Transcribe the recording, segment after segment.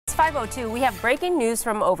5:02, we have breaking news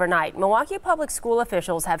from overnight. Milwaukee Public School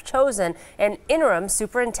officials have chosen an interim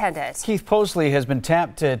superintendent. Keith Posley has been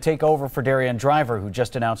tapped to take over for Darian Driver, who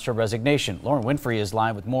just announced her resignation. Lauren Winfrey is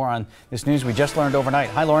live with more on this news we just learned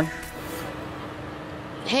overnight. Hi, Lauren.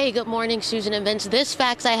 Hey, good morning, Susan and Vince. This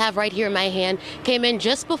fax I have right here in my hand came in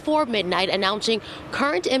just before midnight, announcing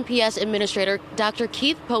current MPS administrator Dr.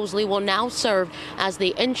 Keith Posley will now serve as the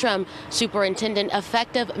interim superintendent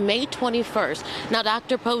effective May 21st. Now,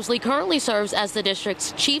 Dr. Posley currently serves as the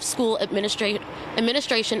district's chief school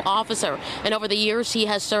administration officer, and over the years he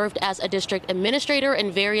has served as a district administrator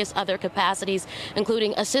in various other capacities,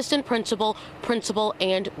 including assistant principal,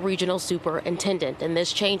 and regional superintendent. And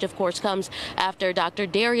this change, of course, comes after Dr.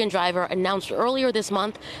 Darian Driver announced earlier this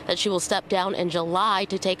month that she will step down in July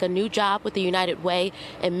to take a new job with the United Way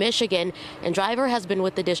in Michigan. And Driver has been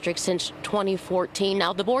with the district since 2014.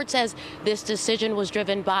 Now, the board says this decision was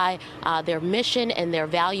driven by their mission and their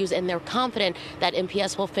values, and they're confident that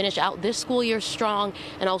MPS will finish out this school year strong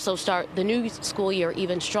and also start the new school year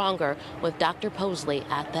even stronger with Dr. Posley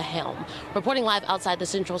at the helm. Reporting live outside the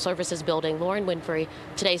Central Services Building, Lauren Winfrey,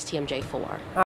 today's TMJ4.